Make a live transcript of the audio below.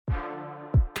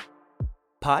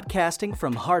Podcasting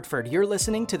from Hartford, you're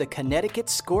listening to the Connecticut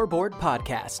Scoreboard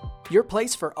Podcast, your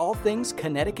place for all things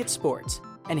Connecticut sports.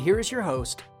 And here is your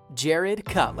host, Jared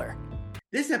Cutler.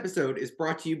 This episode is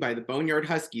brought to you by the Boneyard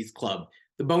Huskies Club.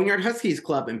 The Boneyard Huskies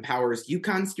Club empowers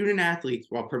UConn student athletes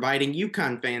while providing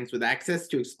UConn fans with access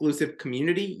to exclusive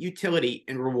community, utility,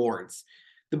 and rewards.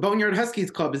 The Boneyard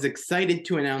Huskies Club is excited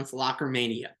to announce Locker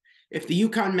Mania. If the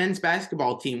UConn men's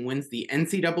basketball team wins the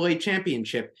NCAA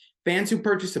championship, fans who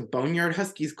purchase a Boneyard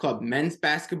Huskies Club men's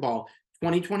basketball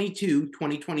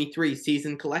 2022-2023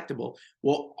 season collectible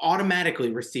will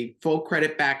automatically receive full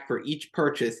credit back for each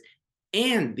purchase,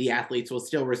 and the athletes will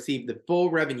still receive the full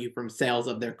revenue from sales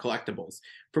of their collectibles.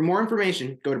 For more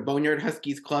information, go to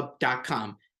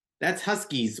boneyardhuskiesclub.com. That's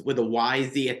Huskies with a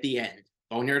YZ at the end.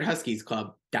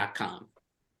 boneyardhuskiesclub.com.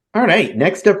 All right,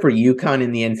 next up for UConn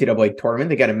in the NCAA tournament,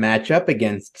 they got a matchup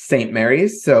against St.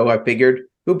 Mary's, so I figured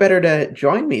who better to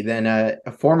join me than a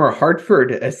former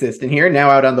Hartford assistant here,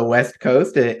 now out on the West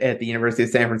Coast at the University of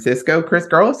San Francisco, Chris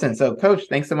Gerlufsen. So, Coach,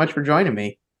 thanks so much for joining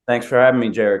me. Thanks for having me,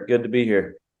 Jared. Good to be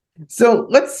here. So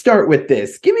let's start with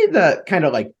this. Give me the kind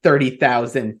of like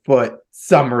 30,000-foot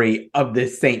summary of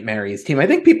this St. Mary's team. I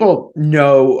think people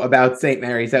know about St.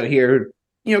 Mary's out here,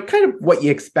 you know, kind of what you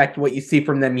expect, what you see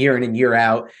from them year in and year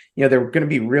out. You know, they're going to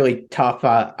be really tough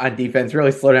on defense,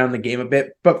 really slow down the game a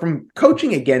bit. But from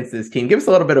coaching against this team, give us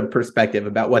a little bit of perspective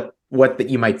about what that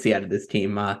you might see out of this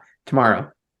team tomorrow.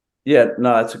 Yeah,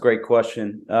 no, that's a great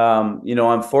question.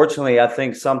 Unfortunately, I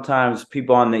think sometimes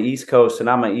people on the East Coast, and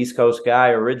I'm an East Coast guy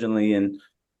originally, and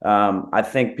I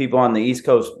think people on the East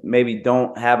Coast maybe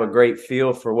don't have a great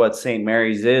feel for what St.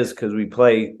 Mary's is because we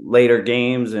play later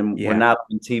games and we're not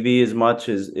on TV as much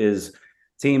as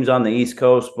teams on the East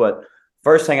Coast. But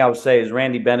first thing I would say is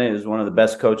Randy Bennett is one of the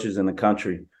best coaches in the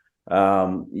country.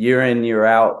 Year in, year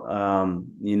out,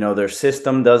 their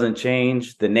system doesn't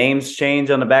change. The names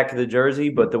change on the back of the jersey,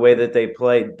 but the way that they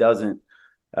play doesn't.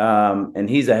 And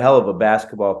he's a hell of a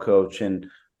basketball coach. And,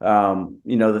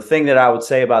 the thing that I would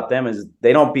say about them is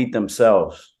they don't beat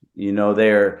themselves.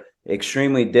 They're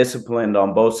extremely disciplined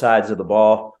on both sides of the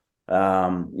ball.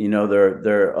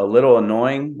 They're a little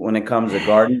annoying when it comes to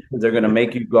guarding. They're going to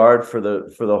make you guard for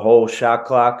the whole shot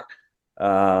clock.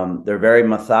 They're very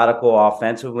methodical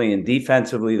offensively, and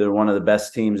defensively, they're one of the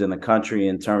best teams in the country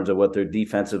in terms of what their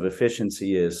defensive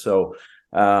efficiency is. So,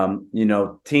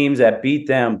 teams that beat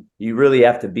them, you really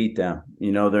have to beat them.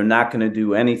 They're not going to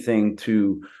do anything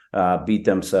to beat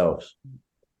themselves.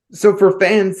 So for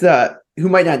fans who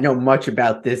might not know much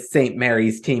about this St.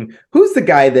 Mary's team, who's the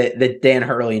guy that Dan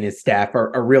Hurley and his staff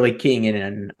are really keying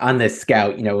in on this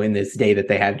scout, in this day that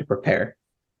they have to prepare?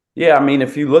 Yeah, I mean,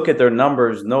 if you look at their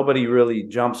numbers, nobody really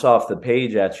jumps off the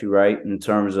page at you, right? In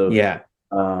terms of, they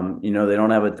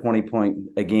don't have a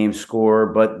 20-point-a-game score,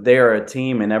 but they are a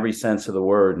team in every sense of the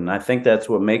word. And I think that's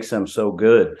what makes them so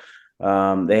good.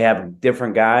 They have a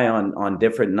different guy on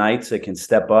different nights that can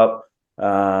step up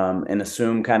and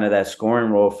assume kind of that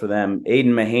scoring role for them.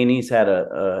 Aiden Mahaney's had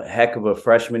a heck of a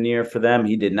freshman year for them.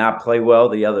 He did not play well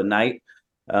the other night.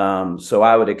 So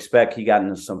I would expect he got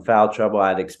into some foul trouble.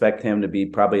 I'd expect him to be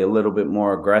probably a little bit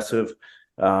more aggressive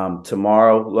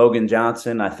tomorrow. Logan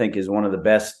Johnson, I think, is one of the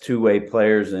best two-way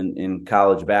players in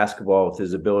college basketball with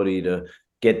his ability to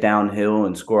get downhill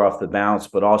and score off the bounce,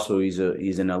 but also he's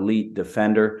an elite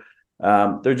defender.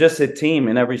 They're just a team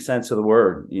in every sense of the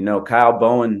word. Kyle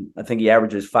Bowen, I think he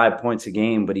averages 5 points a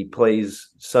game, but he plays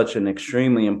such an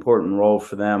extremely important role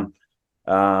for them.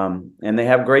 And they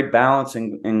have great balance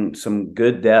and some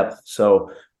good depth. So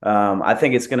I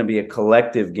think it's going to be a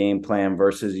collective game plan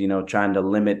versus, trying to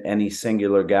limit any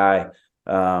singular guy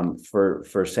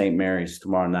for St. Mary's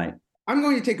tomorrow night. I'm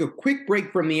going to take a quick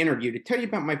break from the interview to tell you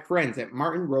about my friends at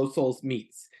Martin Rosol's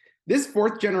Meats. This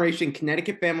fourth-generation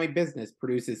Connecticut family business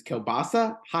produces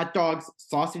kielbasa, hot dogs,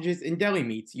 sausages, and deli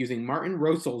meats using Martin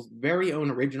Rosol's very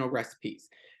own original recipes.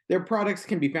 Their products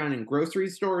can be found in grocery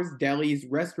stores, delis,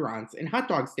 restaurants, and hot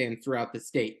dog stands throughout the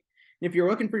state. And if you're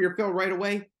looking for your fill right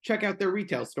away, check out their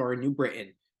retail store in New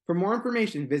Britain. For more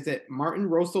information, visit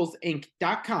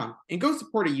martinrosolsinc.com and go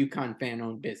support a UConn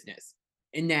fan-owned business.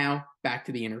 And now, back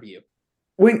to the interview.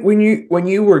 When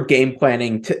you were game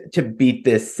planning to beat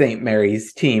this St.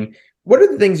 Mary's team, what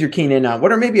are the things you're keen in on?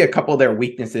 What are maybe a couple of their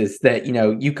weaknesses that,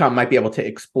 UConn might be able to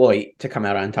exploit to come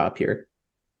out on top here?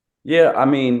 Yeah, I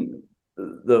mean,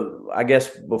 I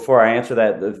guess before I answer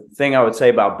that, the thing I would say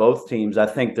about both teams, I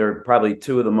think they're probably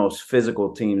two of the most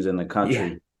physical teams in the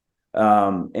country.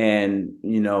 Yeah.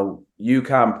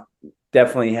 UConn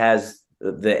definitely has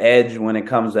the edge when it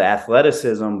comes to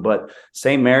athleticism, but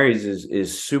St. Mary's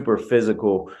is super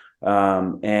physical.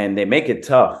 and they make it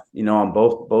tough, on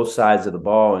both sides of the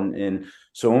ball. And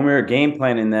so when we were game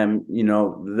planning them,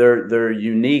 they're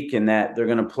unique in that they're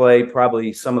going to play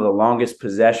probably some of the longest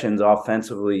possessions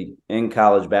offensively in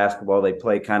college basketball. They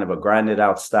play kind of a grinded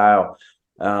out style.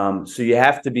 So you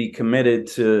have to be committed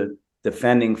to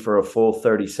defending for a full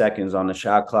 30 seconds on the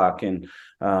shot clock. And,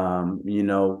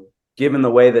 given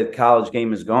the way that college game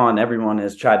has gone, everyone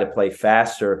has tried to play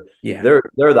faster. Yeah. They're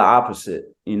the opposite,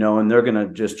 and they're going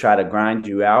to just try to grind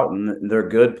you out, and they're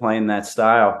good playing that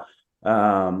style.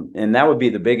 And that would be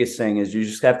the biggest thing, is you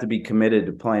just have to be committed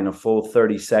to playing a full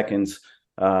 30 seconds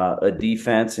a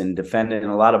defense and defending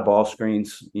a lot of ball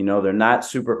screens. They're not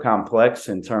super complex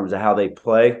in terms of how they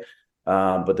play,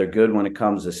 but they're good when it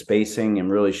comes to spacing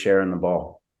and really sharing the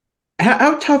ball.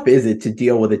 How tough is it to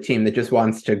deal with a team that just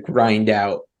wants to grind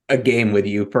out a game with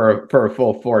you for a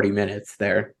full 40 minutes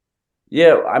there?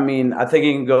 Yeah, I think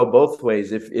it can go both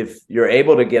ways. If you're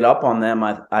able to get up on them,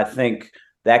 I think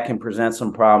that can present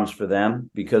some problems for them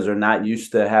because they're not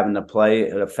used to having to play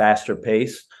at a faster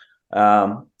pace.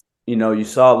 You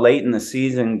saw late in the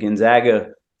season, Gonzaga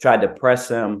tried to press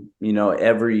them,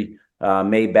 every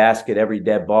made basket, every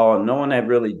dead ball, and no one had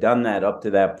really done that up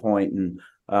to that point. And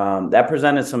that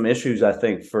presented some issues, I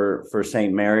think, for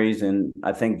St. Mary's. And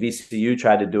I think VCU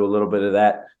tried to do a little bit of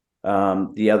that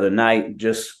the other night,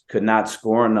 just could not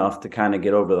score enough to kind of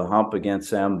get over the hump against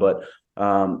them. But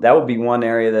that would be one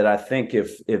area that I think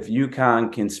if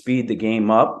UConn can speed the game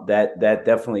up, that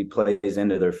definitely plays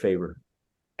into their favor.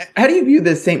 How do you view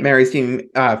this St. Mary's team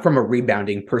from a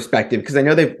rebounding perspective? Because I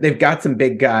know they've got some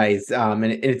big guys, and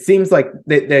it seems like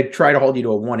they try to hold you to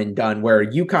a one and done, where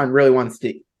UConn really wants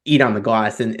to eat on the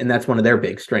glass, and that's one of their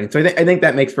big strengths. So I think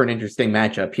that makes for an interesting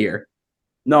matchup here.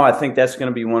 No, I think that's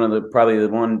going to be probably the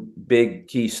one big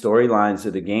key storylines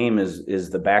of the game is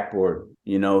the backboard.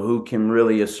 Who can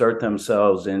really assert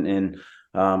themselves and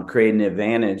create an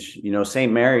advantage.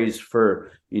 St. Mary's,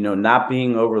 for not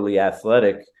being overly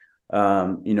athletic,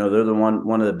 they're the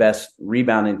one of the best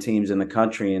rebounding teams in the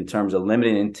country in terms of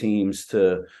limiting teams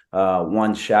to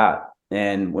one shot.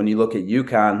 And when you look at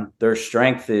UConn, their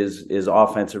strength is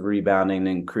offensive rebounding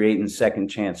and creating second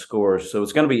chance scores. So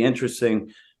it's going to be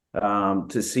interesting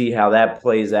to see how that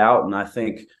plays out. And I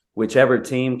think whichever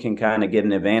team can kind of get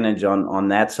an advantage on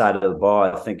that side of the ball,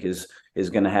 I think is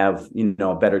going to have,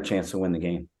 a better chance to win the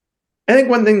game. I think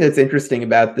one thing that's interesting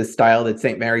about the style that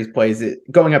St. Mary's plays,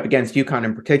 going up against UConn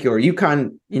in particular,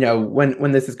 UConn,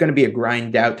 when this is going to be a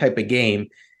grind out type of game,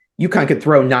 UConn could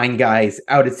throw 9 guys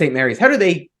out at St. Mary's. How do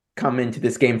they come into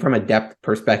this game from a depth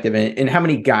perspective, and how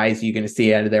many guys are you going to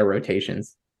see out of their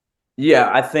rotations? Yeah,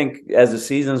 I think as the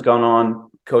season's gone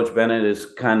on, Coach Bennett has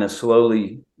kind of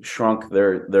slowly shrunk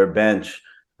their bench.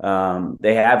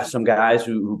 They have some guys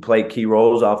who play key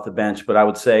roles off the bench, but I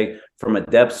would say from a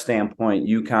depth standpoint,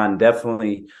 UConn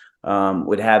definitely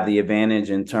would have the advantage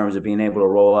in terms of being able to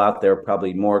roll out there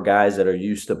probably more guys that are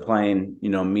used to playing,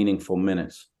 meaningful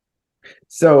minutes.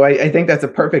 So I think that's a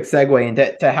perfect segue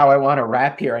into how I want to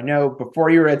wrap here. I know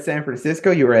before you were at San Francisco,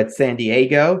 you were at San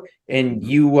Diego, and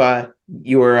you were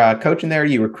coaching there.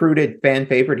 You recruited fan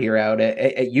favorite here out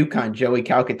at UConn, Joey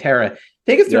Calcaterra.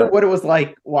 Take us through what it was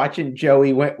like watching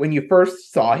Joey when you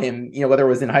first saw him, whether it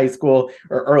was in high school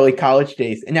or early college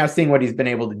days, and now seeing what he's been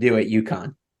able to do at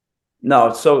UConn.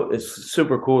 No, it's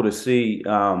super cool to see.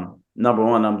 Number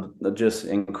one, I'm just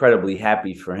incredibly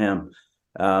happy for him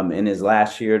in his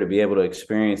last year to be able to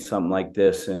experience something like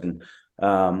this. And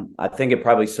I think it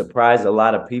probably surprised a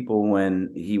lot of people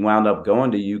when he wound up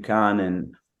going to UConn.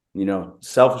 And,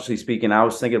 selfishly speaking, I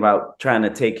was thinking about trying to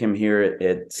take him here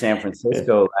at San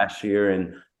Francisco last year.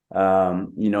 And,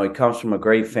 he comes from a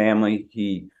great family.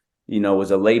 He,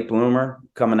 was a late bloomer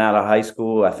coming out of high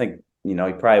school. I think, he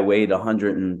probably weighed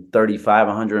 135,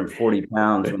 140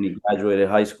 pounds when he graduated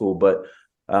high school, but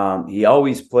he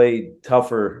always played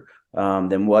tougher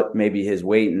than what maybe his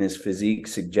weight and his physique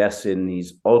suggested. And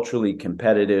he's ultra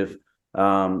competitive.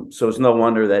 So it's no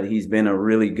wonder that he's been a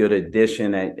really good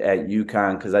addition at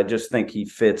UConn, because I just think he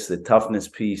fits the toughness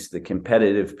piece, the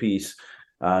competitive piece,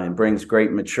 and brings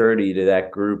great maturity to that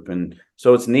group. And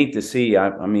so it's neat to see.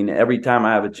 I mean, every time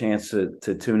I have a chance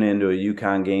to tune into a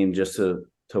UConn game just to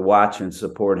watch and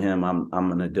support him, I'm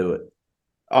going to do it.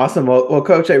 Awesome. Well,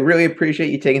 Coach, I really appreciate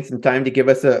you taking some time to give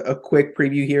us a quick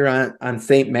preview here on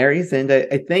St. Mary's. And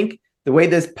I think the way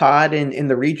this pod in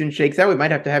the region shakes out, we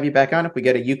might have to have you back on if we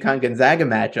get a UConn-Gonzaga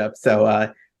matchup.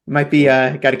 So might be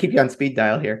got to keep you on speed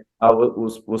dial here.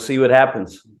 We'll see what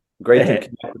happens. Great to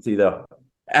connect with you, though.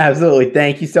 Absolutely.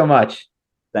 Thank you so much.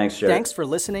 Thanks, Jared. Thanks for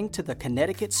listening to the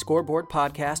Connecticut Scoreboard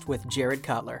Podcast with Jared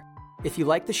Cutler. If you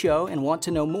like the show and want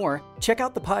to know more, check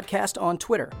out the podcast on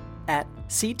Twitter. at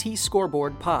CT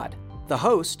Scoreboard Pod, the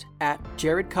host at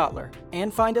Jared Cutler,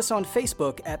 and find us on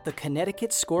Facebook at the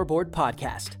Connecticut Scoreboard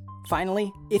Podcast.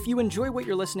 Finally, if you enjoy what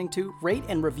you're listening to, rate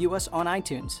and review us on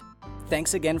iTunes.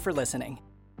 Thanks again for listening.